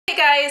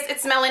guys,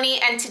 it's Melanie,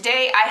 and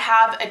today I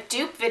have a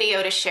dupe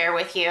video to share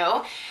with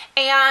you.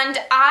 And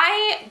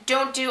I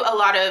don't do a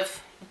lot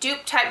of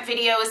dupe type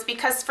videos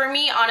because for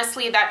me,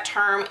 honestly, that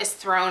term is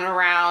thrown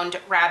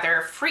around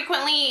rather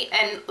frequently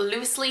and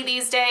loosely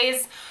these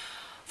days.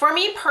 For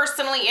me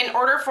personally, in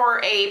order for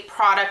a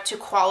product to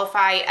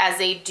qualify as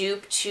a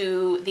dupe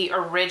to the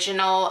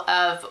original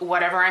of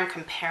whatever I'm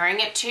comparing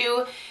it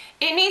to,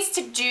 it needs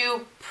to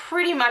do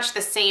pretty much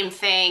the same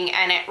thing,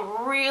 and it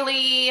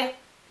really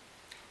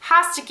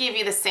has to give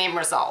you the same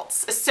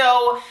results.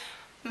 So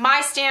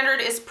my standard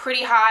is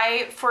pretty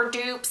high for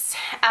dupes,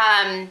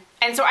 and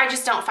so I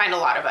just don't find a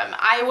lot of them.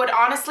 I would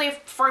honestly,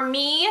 for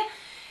me,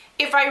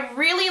 if I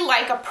really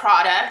like a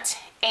product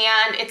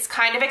and it's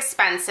kind of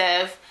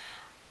expensive,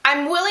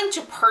 I'm willing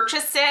to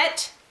purchase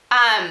it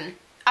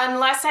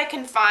unless I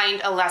can find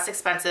a less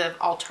expensive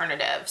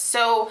alternative.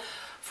 So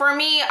for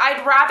me,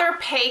 I'd rather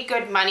pay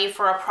good money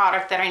for a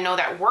product that I know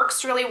that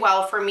works really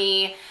well for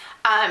me,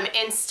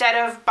 instead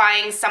of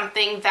buying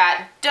something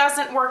that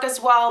doesn't work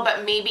as well,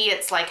 but maybe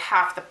it's like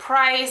half the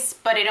price,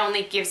 but it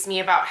only gives me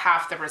about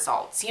half the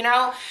results, you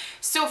know?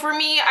 So for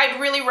me, I'd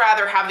really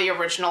rather have the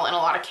original in a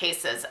lot of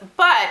cases,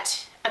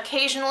 but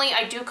occasionally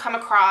I do come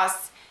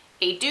across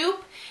a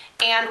dupe,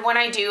 and when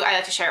I do, I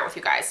like to share it with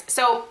you guys.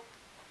 So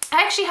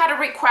I actually had a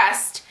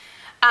request,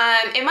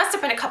 it must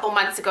have been a couple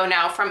months ago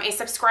now, from a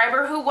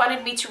subscriber who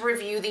wanted me to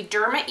review the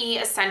Derma E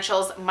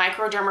Essentials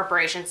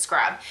Microdermabrasion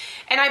Scrub.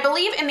 And I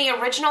believe in the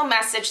original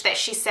message that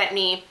she sent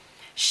me,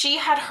 she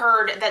had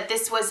heard that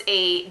this was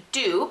a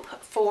dupe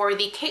for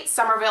the Kate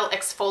Somerville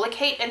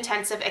Exfoliate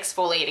Intensive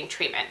Exfoliating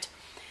Treatment.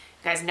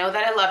 You guys know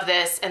that I love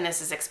this, and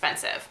this is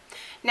expensive.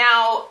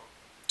 Now,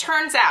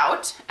 turns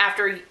out,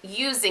 after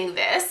using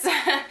this,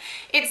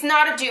 it's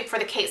not a dupe for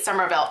the Kate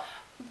Somerville,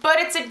 but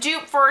it's a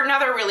dupe for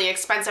another really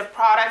expensive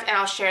product, and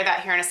I'll share that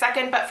here in a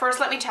second. But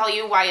first, let me tell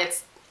you why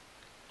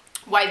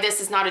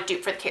this is not a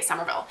dupe for the Kate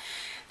Somerville.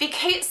 The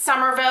Kate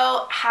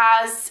Somerville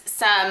has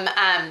some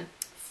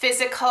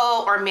physical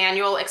or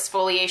manual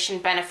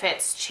exfoliation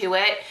benefits to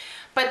it,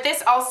 but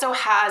this also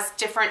has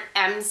different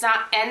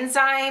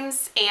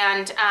enzymes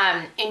and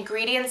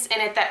ingredients in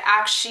it that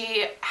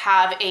actually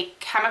have a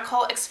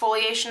chemical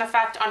exfoliation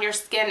effect on your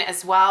skin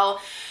as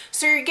well.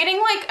 So you're getting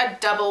like a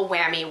double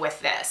whammy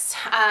with this.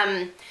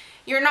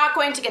 You're not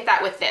going to get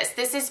that with this.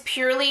 This is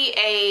purely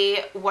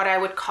what I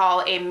would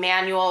call a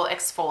manual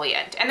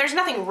exfoliant, and there's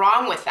nothing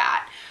wrong with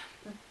that.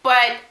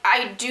 But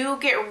I do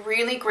get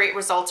really great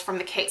results from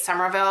the Kate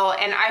Somerville,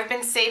 and I've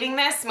been saving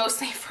this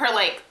mostly for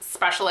like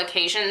special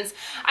occasions.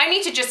 I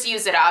need to just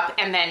use it up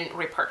and then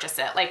repurchase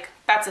it. Like,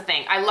 that's the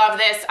thing. I love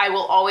this. I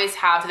will always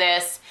have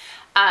this.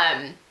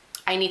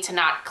 I need to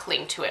not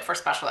cling to it for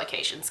special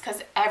occasions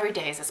because every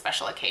day is a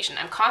special occasion.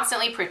 I'm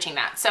constantly preaching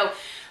that. So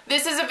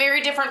this is a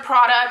very different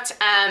product.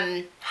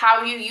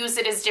 How you use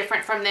it is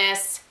different from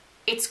this.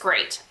 It's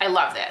great. I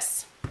love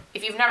this.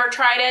 If you've never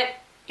tried it,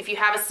 if you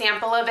have a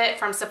sample of it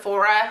from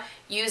Sephora,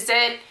 use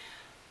it.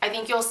 I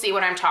think you'll see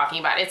what I'm talking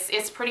about.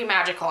 It's pretty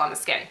magical on the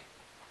skin.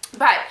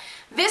 But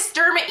this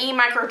Derma E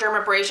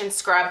Microdermabrasion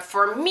Scrub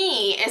for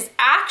me is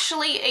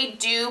actually a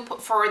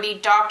dupe for the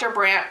Dr.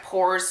 Brandt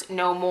Pores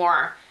No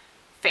More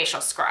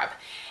facial scrub.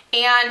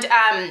 And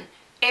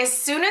as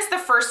soon as the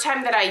first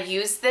time that I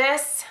used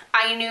this,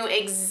 I knew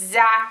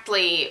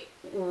exactly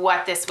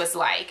what this was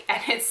like.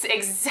 And it's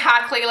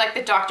exactly like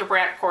the Dr.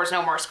 Brandt Pores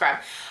No More scrub.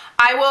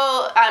 I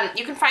will,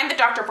 you can find the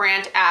Dr.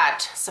 Brandt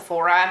at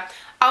Sephora.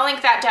 I'll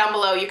link that down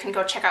below. You can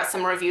go check out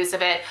some reviews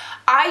of it.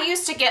 I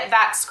used to get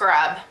that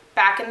scrub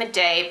back in the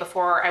day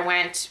before I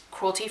went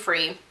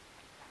cruelty-free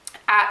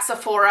at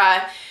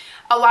Sephora.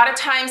 A lot of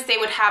times they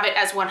would have it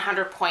as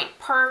 100-point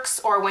perks,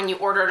 or when you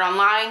ordered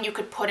online, you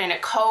could put in a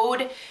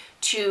code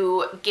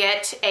to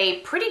get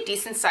a pretty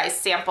decent sized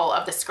sample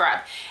of the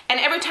scrub.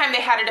 And every time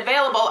they had it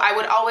available, I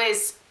would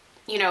always,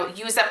 you know,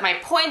 use up my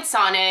points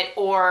on it,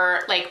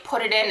 or like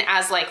put it in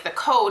as like the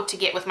code to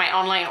get with my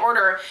online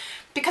order,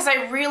 because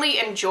I really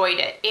enjoyed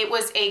it. It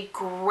was a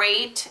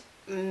great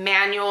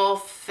manual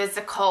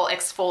physical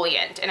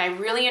exfoliant, and I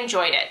really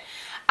enjoyed it.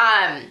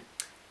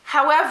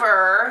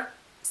 However,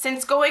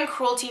 since going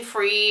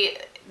cruelty-free,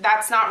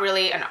 that's not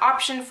really an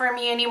option for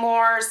me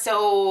anymore.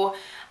 So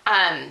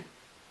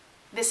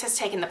this has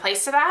taken the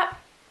place of that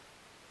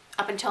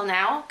up until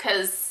now,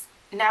 because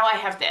now I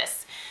have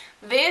this.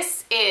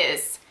 This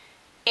is,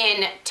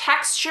 in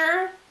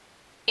texture,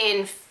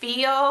 in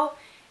feel,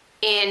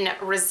 in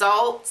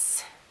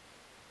results,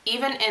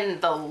 even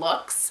in the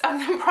looks of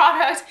the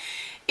product,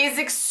 is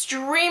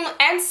extreme,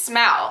 and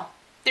smell.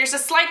 There's a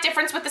slight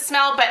difference with the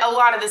smell, but a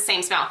lot of the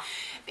same smell.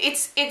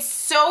 It's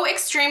so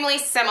extremely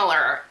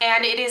similar,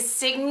 and it is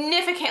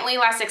significantly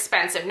less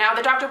expensive. Now,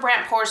 the Dr.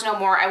 Brandt Pores No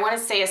More, I want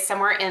to say, is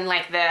somewhere in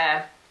like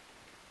the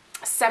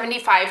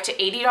 $75 to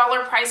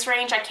 $80 price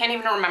range. I can't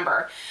even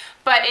remember.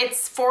 But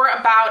it's for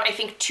about, I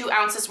think, 2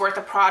 ounces worth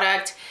of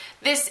product.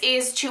 This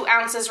is 2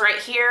 ounces right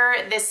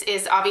here. This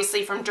is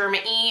obviously from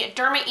Derma E.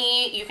 Derma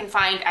E you can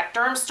find at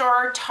Derm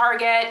Store,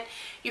 Target.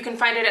 You can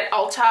find it at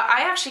Ulta.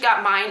 I actually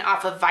got mine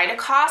off of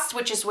Vitacost,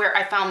 which is where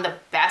I found the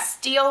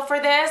best deal for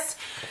this.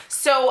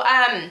 So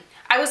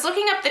I was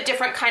looking up the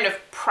different kind of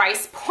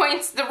price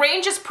points. The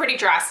range is pretty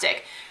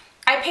drastic.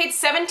 I paid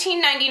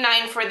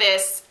 $17.99 for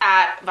this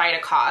at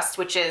Vitacost,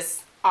 which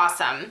is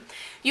awesome.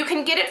 You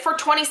can get it for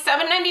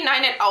 $27.99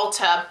 at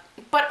Ulta,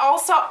 but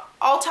also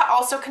Ulta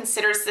also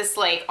considers this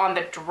like on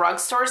the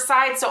drugstore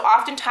side. So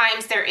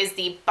oftentimes there is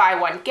the buy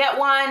one, get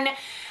one.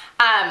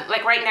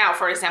 Like right now,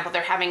 for example,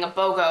 they're having a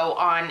BOGO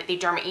on the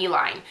Derma E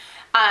line.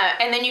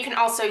 And then you can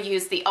also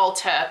use the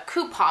Ulta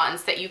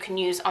coupons that you can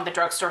use on the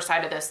drugstore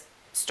side of this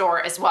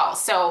store as well.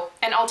 So,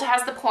 and Ulta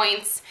has the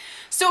points.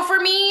 So for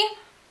me,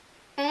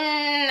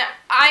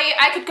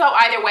 I could go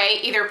either way,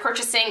 either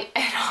purchasing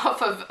it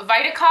off of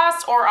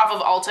Vitacost or off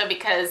of Ulta,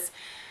 because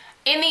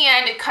in the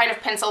end, it kind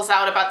of pencils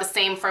out about the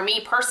same for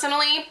me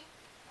personally.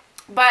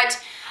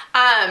 But,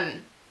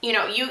 you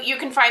know, you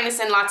can find this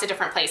in lots of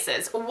different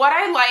places. What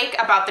I like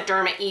about the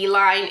Derma E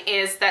line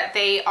is that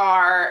they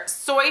are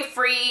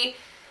soy-free,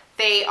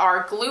 they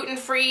are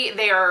gluten-free,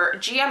 they are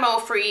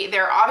GMO-free,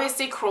 they're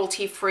obviously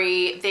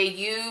cruelty-free, they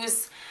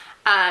use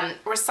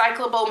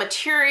recyclable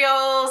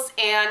materials,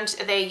 and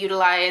they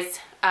utilize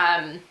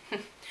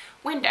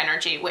wind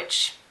energy,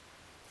 which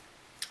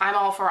I'm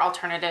all for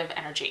alternative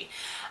energy.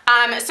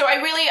 So I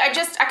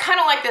kind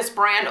of like this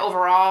brand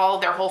overall,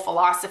 their whole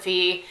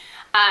philosophy.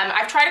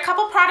 I've tried a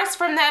couple products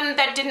from them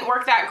that didn't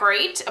work that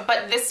great,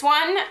 but this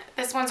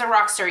one's a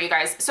rock star, you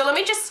guys. So let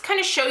me just kind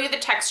of show you the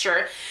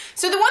texture.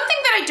 So the one thing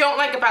that I don't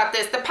like about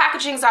this, the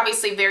packaging is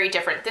obviously very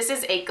different. This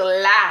is a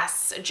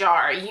glass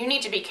jar. You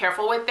need to be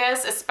careful with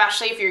this,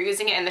 especially if you're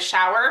using it in the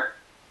shower,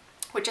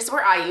 which is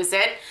where I use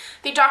it.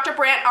 The Dr.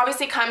 Brandt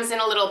obviously comes in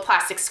a little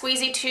plastic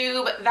squeezy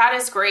tube. That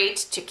is great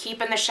to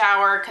keep in the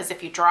shower, because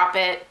if you drop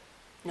it,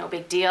 no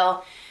big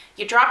deal.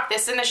 You drop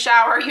this in the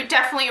shower, you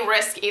definitely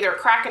risk either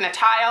cracking a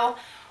tile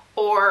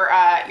or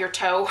your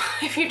toe,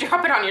 if you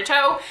drop it on your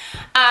toe,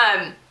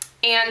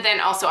 and then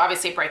also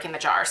obviously breaking the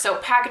jar. So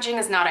packaging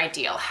is not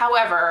ideal.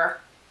 However,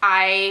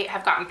 I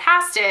have gotten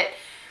past it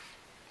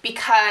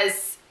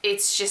because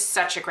it's just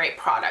such a great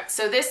product.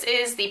 So this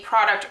is the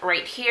product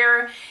right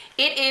here.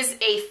 It is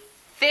a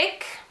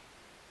thick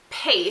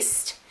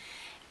paste,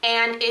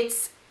 and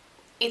it's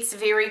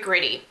very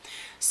gritty.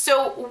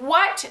 So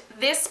what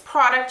this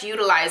product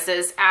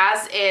utilizes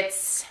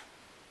as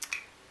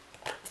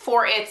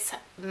for its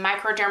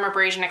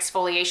microdermabrasion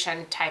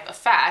exfoliation type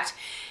effect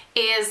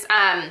is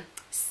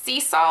sea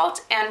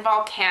salt and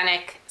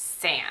volcanic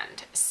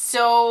sand.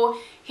 So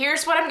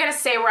here's what I'm gonna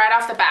say right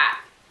off the bat.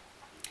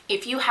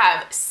 If you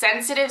have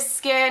sensitive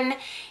skin,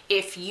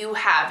 if you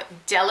have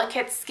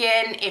delicate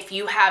skin, if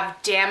you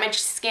have damaged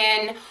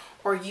skin,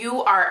 or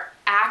you are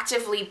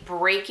actively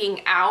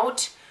breaking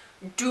out,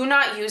 do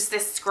not use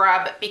this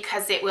scrub,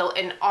 because it will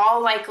in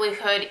all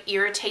likelihood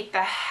irritate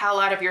the hell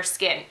out of your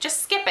skin.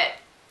 Just skip it,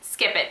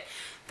 skip it.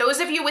 Those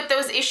of you with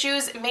those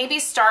issues, maybe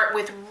start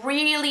with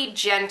really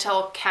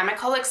gentle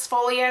chemical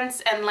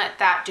exfoliants and let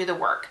that do the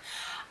work.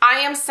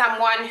 I am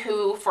someone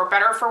who, for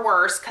better or for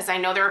worse, because I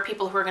know there are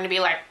people who are going to be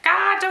like,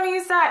 God, don't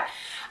use that.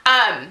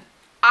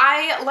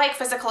 I like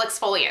physical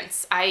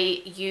exfoliants.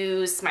 I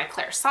use my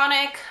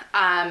Clarisonic.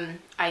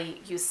 I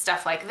use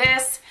stuff like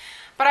this.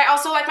 But I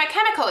also like my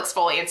chemical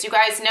exfoliants. You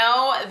guys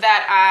know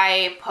that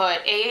I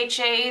put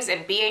AHAs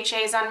and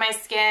BHAs on my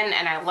skin,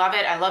 and I love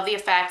it. I love the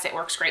effects. It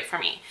works great for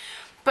me.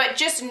 But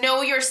just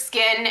know your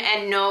skin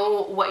and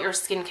know what your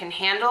skin can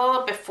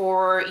handle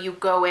before you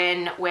go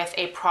in with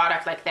a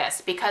product like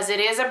this, because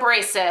it is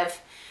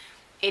abrasive.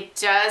 It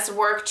does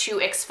work to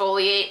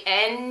exfoliate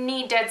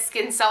any dead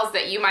skin cells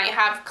that you might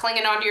have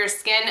clinging onto your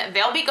skin.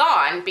 They'll be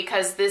gone,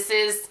 because this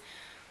is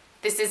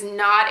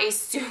not a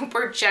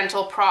super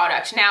gentle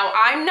product. Now,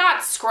 I'm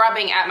not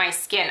scrubbing at my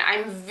skin.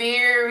 I'm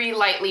very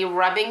lightly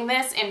rubbing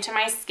this into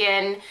my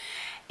skin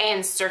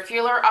in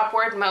circular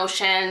upward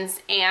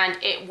motions, and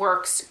it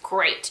works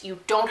great. You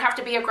don't have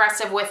to be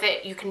aggressive with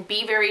it. You can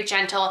be very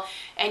gentle,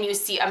 and you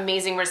see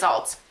amazing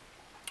results.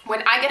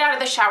 When I get out of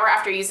the shower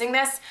after using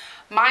this,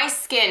 my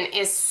skin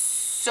is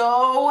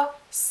so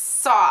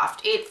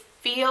soft. It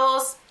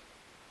feels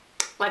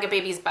like a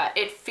baby's butt.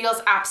 It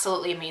feels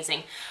absolutely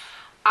amazing.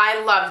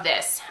 I love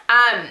this.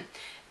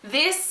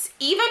 This,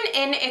 even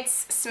in its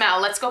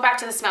smell, let's go back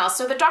to the smell.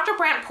 So the Dr.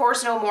 Brandt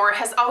Pores No More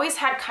has always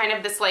had kind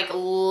of this like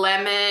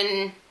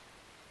lemon,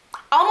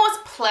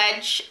 almost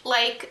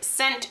pledge-like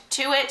scent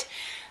to it.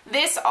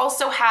 This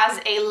also has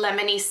a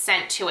lemony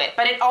scent to it,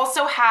 but it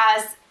also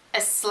has a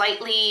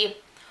slightly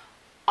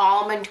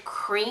almond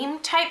cream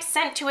type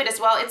scent to it as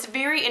well. It's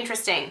very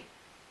interesting.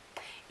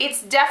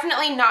 It's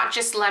definitely not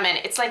just lemon.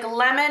 It's like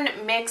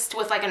lemon mixed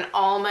with like an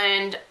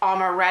almond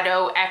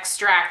amaretto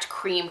extract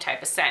cream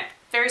type of scent.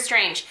 Very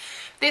strange.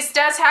 This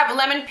does have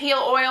lemon peel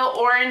oil,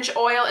 orange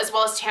oil, as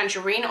well as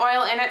tangerine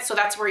oil in it. So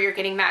that's where you're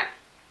getting that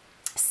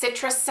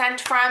citrus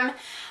scent from.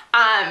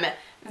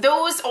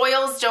 Those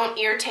oils don't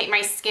irritate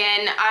my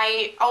skin.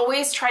 I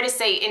always try to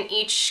say in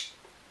each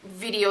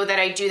video that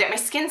I do that my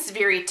skin's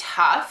very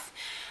tough.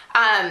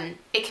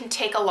 It can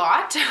take a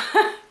lot.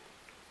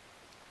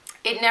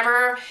 It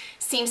never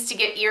seems to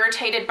get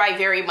irritated by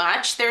very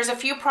much. There's a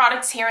few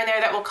products here and there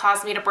that will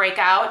cause me to break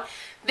out.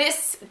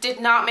 This did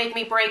not make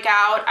me break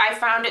out. I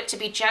found it to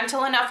be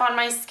gentle enough on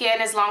my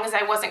skin as long as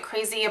I wasn't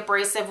crazy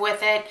abrasive with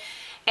it,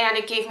 and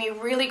it gave me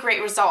really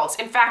great results.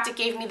 In fact, it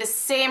gave me the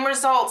same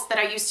results that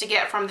I used to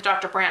get from the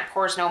Dr. Brandt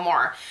Pores No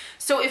More.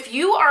 So if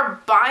you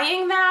are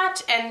buying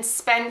that and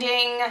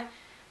spending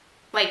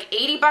like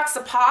 80 bucks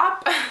a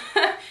pop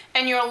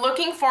and you're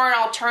looking for an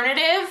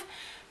alternative,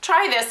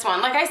 try this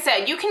one. Like I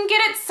said, you can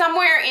get it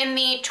somewhere in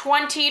the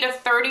 $20 to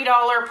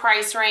 $30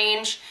 price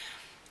range.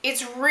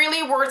 It's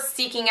really worth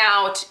seeking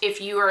out if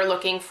you are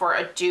looking for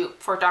a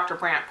dupe for Dr.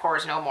 Brandt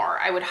Pores No More.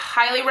 I would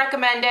highly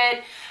recommend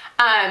it.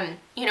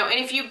 You know, and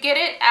if you get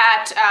it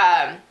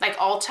at like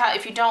Ulta,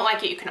 if you don't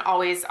like it, you can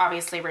always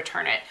obviously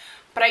return it.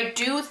 But I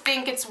do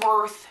think it's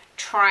worth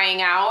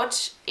trying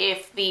out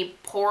if the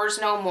Pores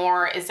No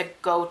More is a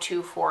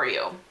go-to for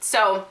you.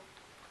 So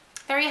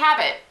there you have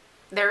it.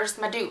 There's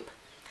my dupe.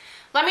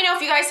 Let me know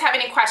if you guys have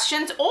any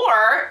questions,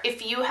 or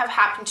if you have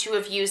happened to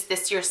have used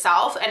this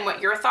yourself and what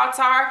your thoughts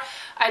are.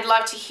 I'd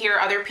love to hear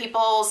other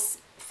people's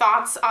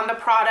thoughts on the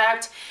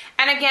product.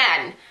 And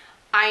again,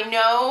 I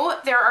know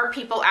there are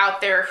people out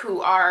there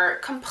who are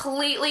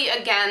completely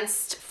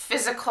against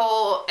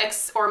physical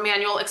or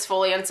manual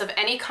exfoliants of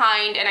any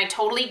kind, and I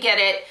totally get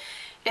it.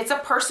 It's a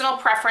personal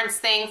preference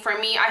thing. For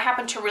me, I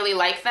happen to really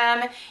like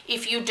them.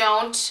 If you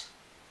don't,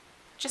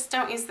 just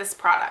don't use this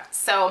product.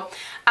 So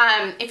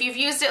if you've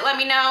used it, let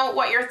me know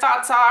what your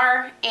thoughts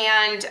are,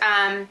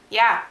 and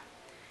yeah,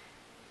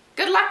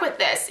 good luck with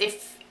this.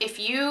 If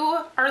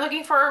you are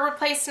looking for a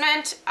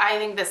replacement, I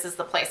think this is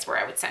the place where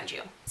I would send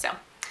you. So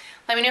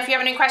let me know if you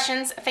have any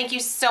questions. Thank you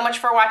so much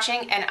for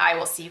watching, and I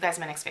will see you guys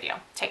in my next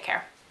video. Take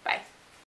care.